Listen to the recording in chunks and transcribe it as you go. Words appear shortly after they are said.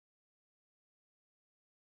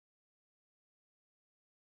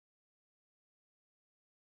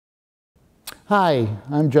Hi,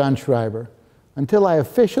 I'm John Schreiber. Until I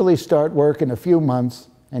officially start work in a few months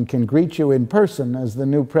and can greet you in person as the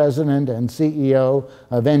new president and CEO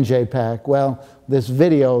of NJPAC, well, this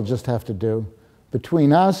video will just have to do.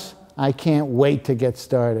 Between us, I can't wait to get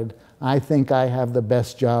started. I think I have the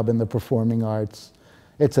best job in the performing arts.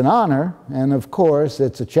 It's an honor, and of course,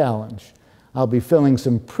 it's a challenge. I'll be filling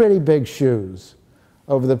some pretty big shoes.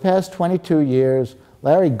 Over the past 22 years,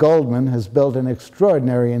 Larry Goldman has built an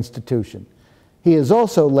extraordinary institution. He has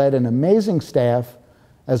also led an amazing staff,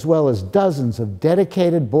 as well as dozens of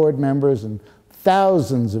dedicated board members and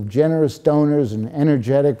thousands of generous donors and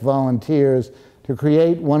energetic volunteers to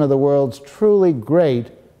create one of the world's truly great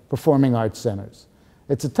performing arts centers.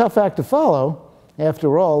 It's a tough act to follow.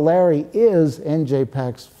 After all, Larry is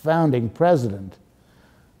NJPAC's founding president.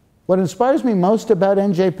 What inspires me most about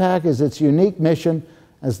NJPAC is its unique mission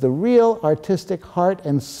as the real artistic heart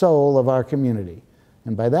and soul of our community.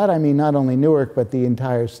 And by that I mean not only Newark, but the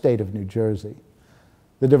entire state of New Jersey.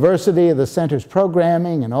 The diversity of the center's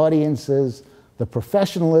programming and audiences, the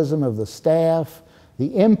professionalism of the staff,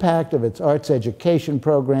 the impact of its arts education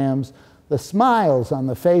programs, the smiles on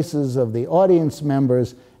the faces of the audience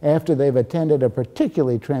members after they've attended a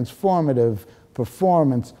particularly transformative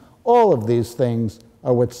performance, all of these things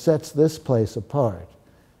are what sets this place apart.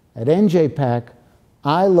 At NJPAC,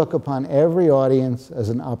 I look upon every audience as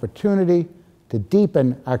an opportunity to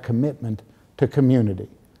deepen our commitment to community.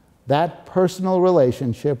 That personal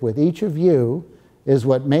relationship with each of you is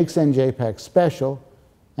what makes NJPAC special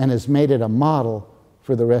and has made it a model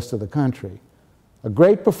for the rest of the country. A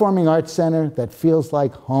great performing arts center that feels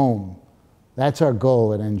like home. That's our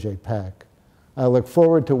goal at NJPAC. I look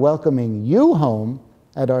forward to welcoming you home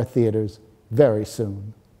at our theaters very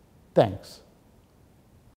soon. Thanks.